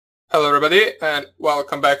Hello everybody and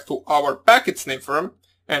welcome back to our packet sniffer.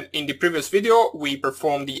 And in the previous video we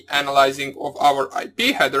performed the analyzing of our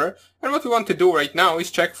IP header, and what we want to do right now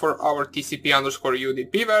is check for our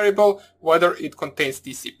TCP_UDP variable whether it contains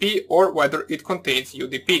TCP or whether it contains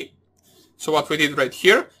UDP. So what we did right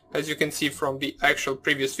here, as you can see from the actual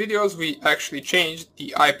previous videos, we actually changed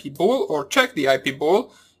the IP bool or checked the IP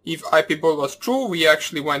bool. If IP bool was true, we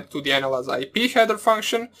actually went to the analyze IP header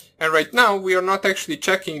function, and right now we are not actually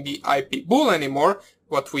checking the IP bool anymore.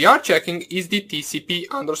 What we are checking is the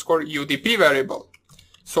TCP_UDP variable.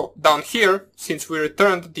 So down here, since we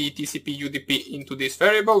returned the TCP_UDP into this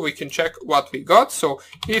variable, we can check what we got. So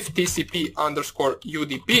if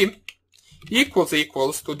TCP_UDP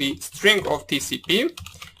equals to the string of TCP.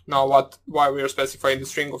 Now why we are specifying the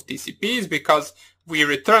string of TCP is because we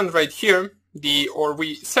returned right here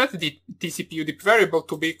we set the TCP/UDP variable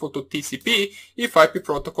to be equal to TCP if IP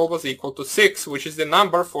protocol was equal to 6, which is the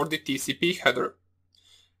number for the TCP header.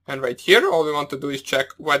 And right here, all we want to do is check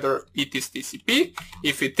whether it is TCP.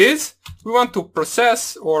 If it is, we want to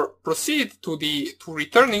process or proceed to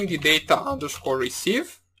returning the data underscore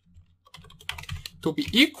receive to be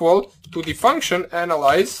equal to the function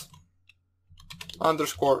analyze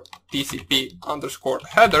underscore TCP underscore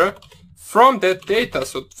header from that data,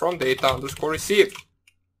 so from data underscore receive.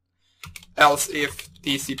 Else if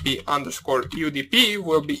TCP underscore UDP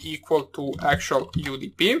will be equal to actual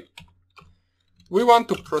UDP, we want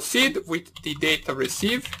to proceed with the data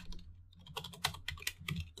receive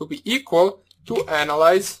to be equal to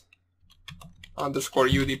analyze underscore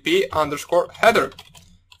UDP underscore header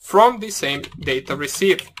from the same data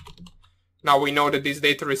receive. Now we know that this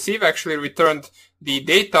data receive actually returned the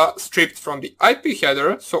data stripped from the IP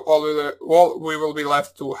header, so all we will be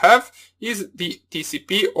left to have is the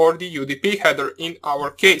TCP or the UDP header in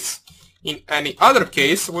our case. In any other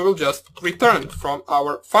case, we will just return from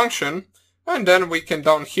our function, and then we can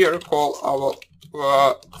down here call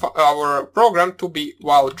our program to be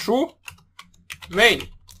while true main.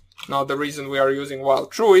 Now the reason we are using while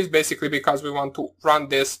true is basically because we want to run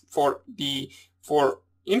this for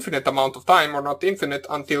infinite amount of time, or not infinite,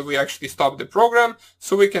 until we actually stop the program,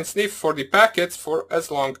 so we can sniff for the packets for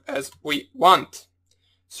as long as we want.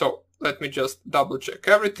 So let me just double check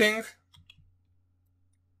everything.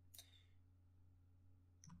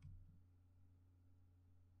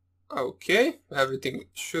 Okay, everything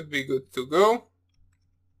should be good to go.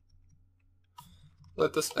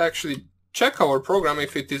 Let us actually check our program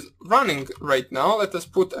if it is running right now. Let us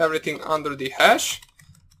put everything under the hash.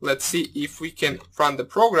 Let's see if we can run the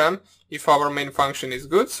program, if our main function is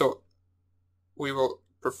good. So we will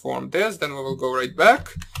perform this, then we will go right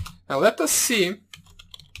back. And let us see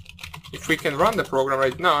if we can run the program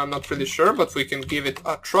right now. I'm not really sure, but we can give it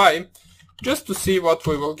a try just to see what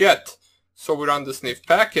we will get. So we run the sniff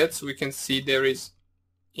packets. We can see there is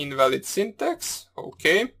invalid syntax.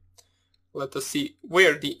 Okay. Let us see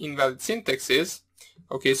where the invalid syntax is.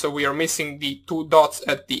 Okay, so we are missing the 2 dots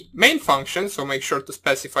at the main function, so make sure to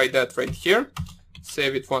specify that right here.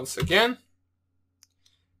 Save it once again.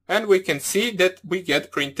 And we can see that we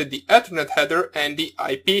get printed the Ethernet header and the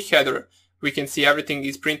IP header. We can see everything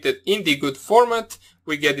is printed in the good format.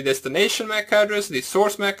 We get the destination MAC address, the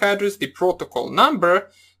source MAC address, the protocol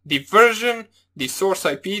number, the version, the source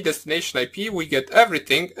IP, destination IP, we get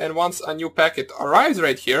everything. And once a new packet arrives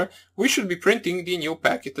right here, we should be printing the new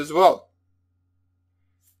packet as well.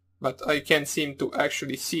 But I can't seem to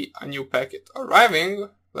actually see a new packet arriving.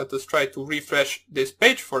 Let us try to refresh this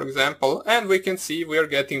page, for example, and we can see we are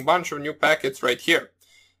getting a bunch of new packets right here.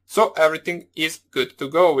 So everything is good to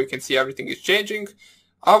go. We can see everything is changing.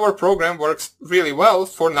 Our program works really well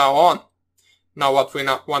for now on. Now what we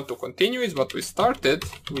now want to continue is what we started,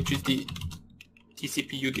 which is the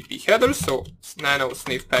TCP/UDP header, so nano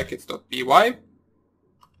sniff packets.py.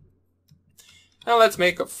 And let's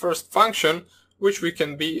make a first function which it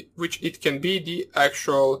can be the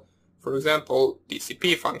actual, for example,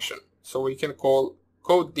 TCP function. So we can code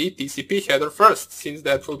the TCP header first, since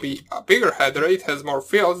that will be a bigger header. It has more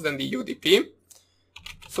fields than the UDP.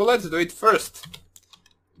 So let's do it first.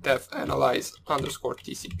 Def analyze underscore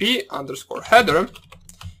TCP underscore header.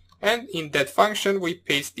 And in that function, we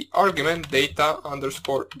paste the argument data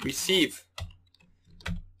underscore receive.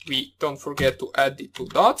 We don't forget to add the 2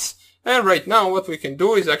 dots. And right now what we can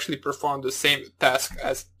do is actually perform the same task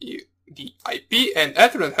as the IP and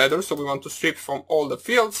Ethernet header. So we want to strip from all the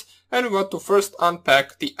fields, and we want to first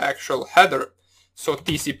unpack the actual header. So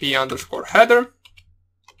TCP underscore header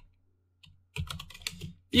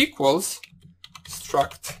equals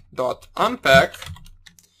struct.unpack,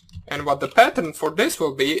 and what the pattern for this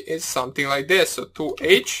will be is something like this. So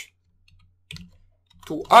 2h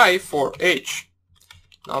 2i for h.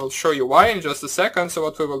 Now I'll show you why in just a second. So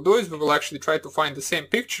what we will do is we will actually try to find the same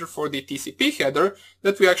picture for the TCP header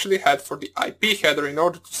that we actually had for the IP header in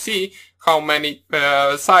order to see how many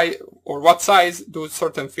size or what size do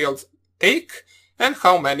certain fields take and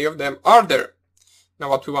how many of them are there. Now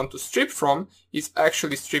what we want to strip from is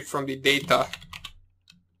actually strip from the data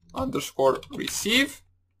underscore receive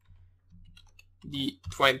the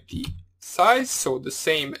 20 size, so the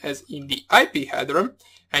same as in the IP header.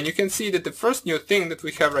 And you can see that the first new thing that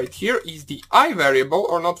we have right here is the I variable,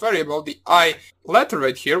 or not variable, the I letter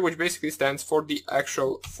right here, which basically stands for the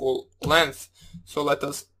actual full length. So let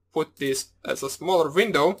us put this as a smaller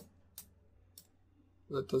window.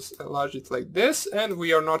 Let us enlarge it like this, and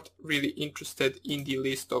we are not really interested in the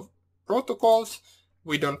list of protocols.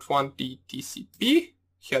 We don't want the TCP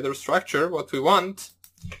header structure. What we want,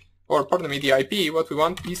 or pardon me, the IP, what we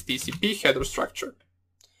want is TCP header structure.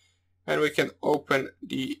 And we can open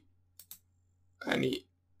the any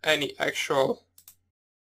actual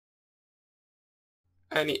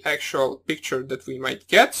picture that we might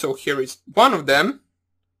get. So here is one of them.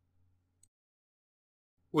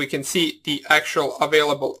 We can see the actual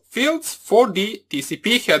available fields for the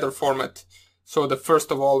TCP header format. So the first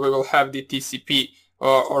of all, we will have the TCP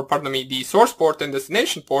or pardon me, the source port and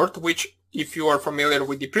destination port, which if you are familiar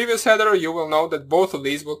with the previous header, you will know that both of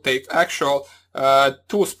these will take actual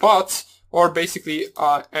 2 spots, or basically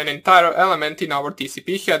an entire element in our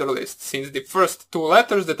TCP header list, since the first 2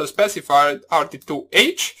 letters that are specified are the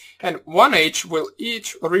 2H, and 1H will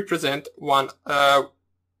each represent one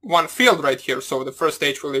field right here. So the first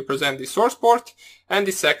H will represent the source port, and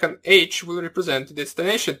the second H will represent the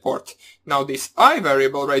destination port. Now this I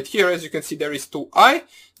variable right here, as you can see, there is 2I.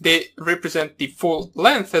 They represent the full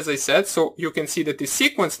length, as I said, so you can see that the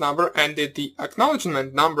sequence number and the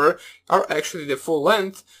acknowledgement number are actually the full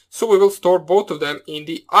length. So we will store both of them in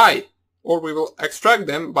the I, or we will extract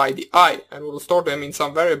them by the I, and we will store them in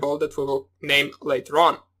some variable that we will name later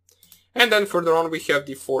on. And then further on we have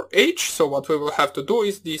the 4H, so what we will have to do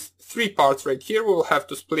is these 3 parts right here we will have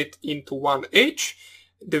to split into 1H.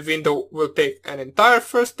 The window will take an entire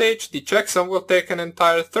first H, the checksum will take an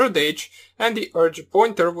entire third H, and the urge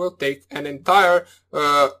pointer will take an entire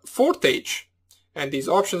fourth H. And these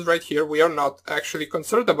options right here we are not actually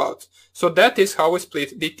concerned about. So that is how we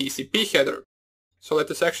split the TCP header. So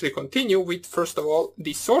let us actually continue with, first of all,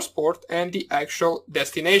 the source port and the actual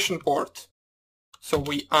destination port. So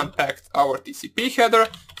we unpacked our TCP header.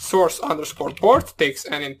 Source underscore port takes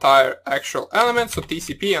an entire actual element, so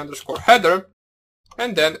TCP underscore header.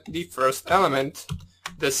 And then the first element,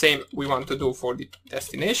 the same we want to do for the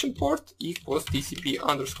destination port, equals TCP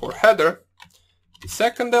underscore header. The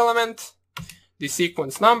second element, the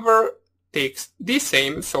sequence number, takes the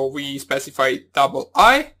same, so we specify double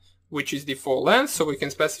I, which is the full length, so we can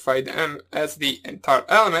specify them as the entire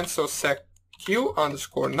element, so seq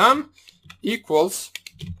underscore num equals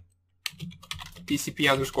TCP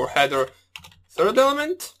underscore header third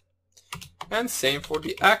element, and same for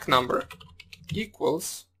the ACK number,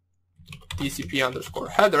 equals TCP underscore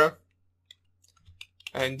header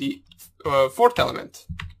and the fourth element.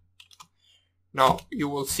 Now you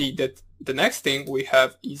will see that the next thing we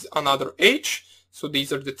have is another H, so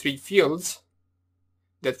these are the 3 fields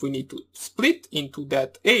that we need to split into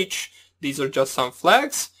that H. These are just some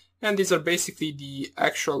flags, and these are basically the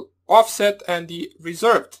actual offset and the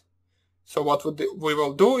reserved. So what we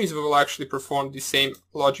will do is we will actually perform the same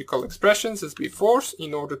logical expressions as before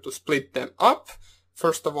in order to split them up.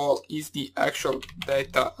 First of all is the actual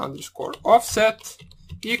data underscore offset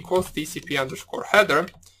equals TCP underscore header.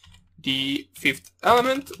 The fifth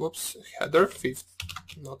element, whoops, header, fifth,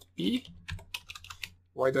 not P.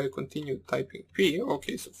 Why do I continue typing P?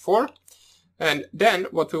 Okay, so 4. And then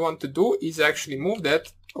what we want to do is actually move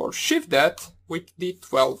that or shift that with the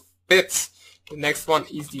 12 bits. The next one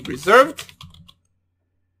is the reserved.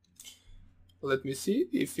 Let me see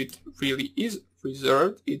if it really is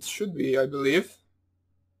reserved. It should be, I believe.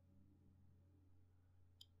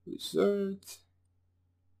 Reserved.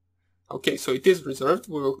 Okay, so it is reserved.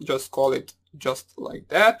 We will just call it just like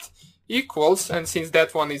that. Equals, and since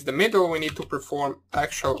that one is the middle, we need to perform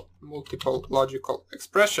actual multiple logical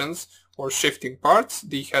expressions or shifting parts.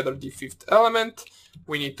 The header, the fifth element,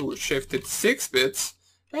 we need to shift it 6 bits.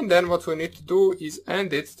 And then what we need to do is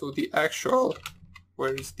end it to the actual,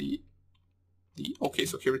 where is the okay,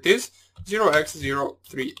 so here it is,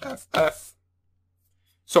 0x03ff.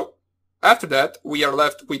 So after that, we are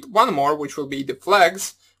left with one more, which will be the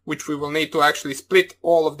flags, which we will need to actually split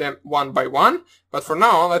all of them one by one. But for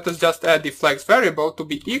now, let us just add the flags variable to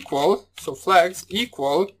be equal. So flags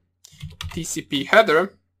equal TCP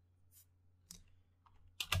header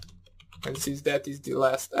And since that is the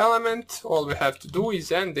last element, all we have to do is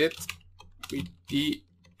end it with the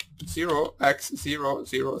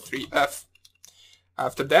 0x003f.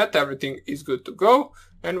 After that, everything is good to go,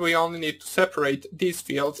 and we only need to separate these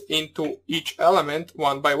fields into each element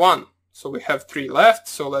one by one. So we have 3 left,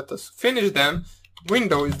 so let us finish them.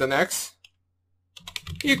 Window is the next,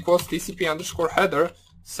 equals TCP underscore header,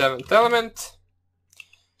 7th element,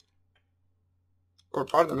 or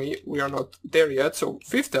pardon me, we are not there yet, so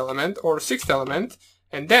 5th element or 6th element,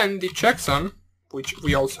 and then the checksum, which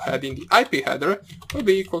we also had in the IP header, will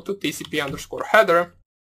be equal to TCP underscore header,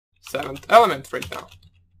 7th element right now.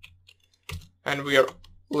 And we are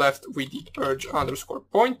left with the urge underscore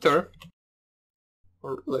pointer,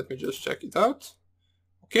 or let me just check it out.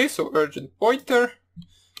 Okay, so urgent pointer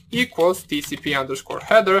equals TCP underscore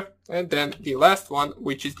header, and then the last one,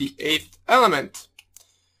 which is the 8th element.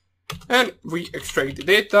 And we extract the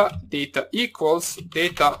data equals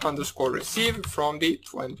data underscore receive from the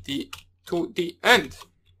 20 to the end.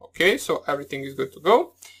 Okay, so everything is good to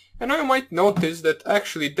go. And now you might notice that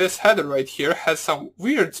actually this header right here has some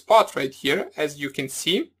weird spot right here, as you can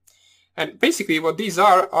see. And basically what these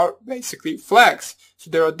are basically flags. So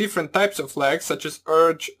there are different types of flags, such as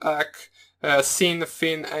urge, ACK, SYN,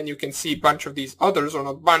 FIN, and you can see a bunch of these others, or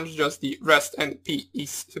not bunch, just the REST and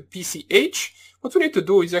PCH. What we need to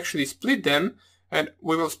do is actually split them, and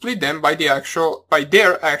we will split them by their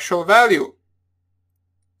actual value.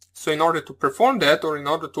 So in order to perform that, or in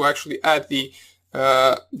order to actually add the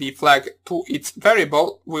flag to its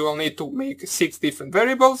variable, we will need to make 6 different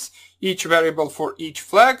variables, each variable for each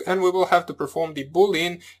flag, and we will have to perform the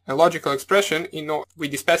boolean and logical expression with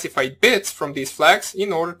the specified bits from these flags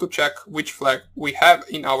in order to check which flag we have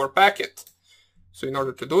in our packet. So in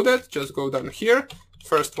order to do that, just go down here.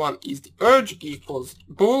 First one is the urge equals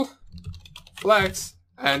bool flags,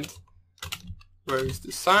 and where is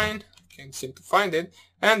the sign? Can't seem to find it,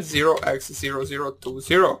 and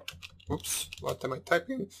 0x0020. Oops, what am I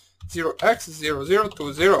typing?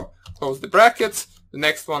 0x0020. Close the brackets. The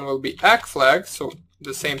next one will be ACK flag, so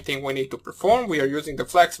the same thing we need to perform. We are using the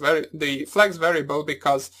flags variable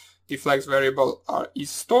because the flags variable is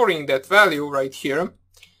storing that value right here,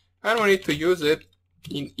 and we need to use it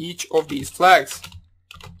in each of these flags.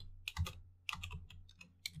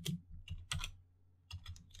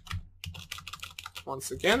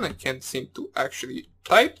 Once again, I can't seem to actually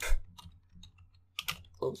type.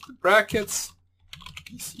 Close the brackets.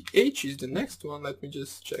 PCH is the next one. Let me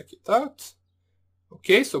just check it out.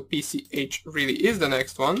 Okay, so PCH really is the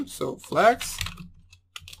next one. So flags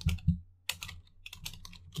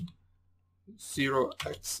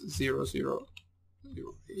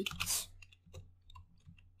 0x0008.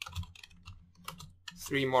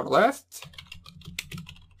 3 more left.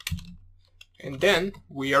 And then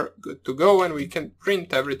we are good to go, and we can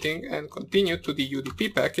print everything and continue to the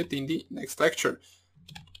UDP packet in the next lecture.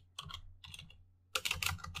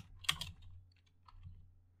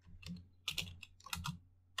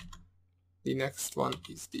 The next one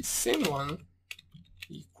is the SYN one,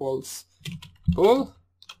 equals bool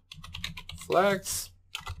flags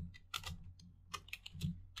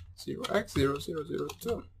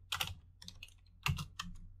 0x0002.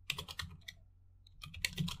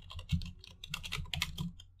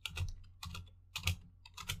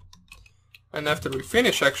 And after we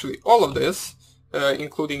finish actually all of this,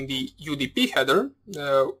 including the UDP header,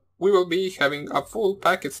 we will be having a full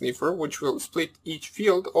packet sniffer which will split each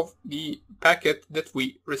field of the packet that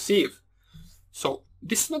we receive. So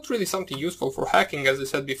this is not really something useful for hacking, as I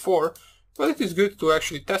said before, but it is good to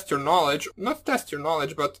actually test your knowledge, not test your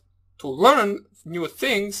knowledge, but to learn new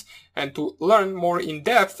things and to learn more in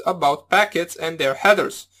depth about packets and their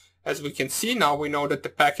headers. As we can see now, we know that the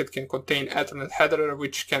packet can contain Ethernet header,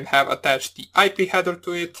 which can have attached the IP header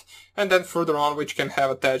to it, and then further on which can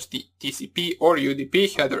have attached the TCP or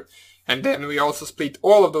UDP header. And then we also split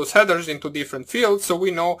all of those headers into different fields, so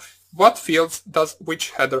we know what fields does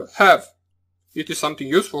which header have. It is something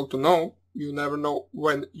useful to know. You never know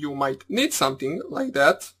when you might need something like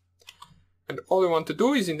that. And all we want to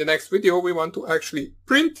do is, in the next video, we want to actually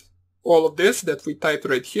print all of this that we typed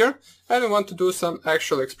right here, and we want to do some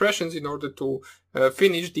actual expressions in order to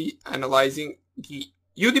finish the analyzing the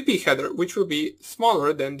UDP header, which will be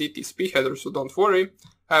smaller than the TCP header, so don't worry.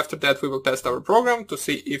 After that we will test our program to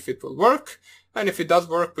see if it will work, and if it does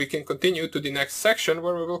work we can continue to the next section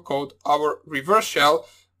where we will code our reverse shell,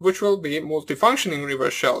 which will be multifunctioning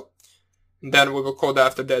reverse shell. And then we will code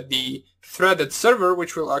after that the threaded server,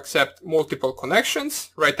 which will accept multiple connections.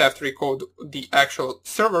 Right after we code the actual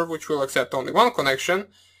server, which will accept only one connection.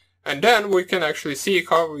 And then we can actually see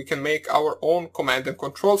how we can make our own command and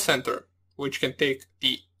control center, which can take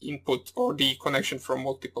the input or the connection from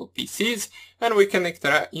multiple PCs, and we can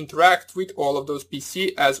interact with all of those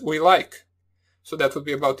PCs as we like. So that would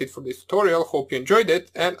be about it for this tutorial. Hope you enjoyed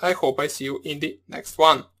it, and I hope I see you in the next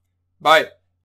one. Bye!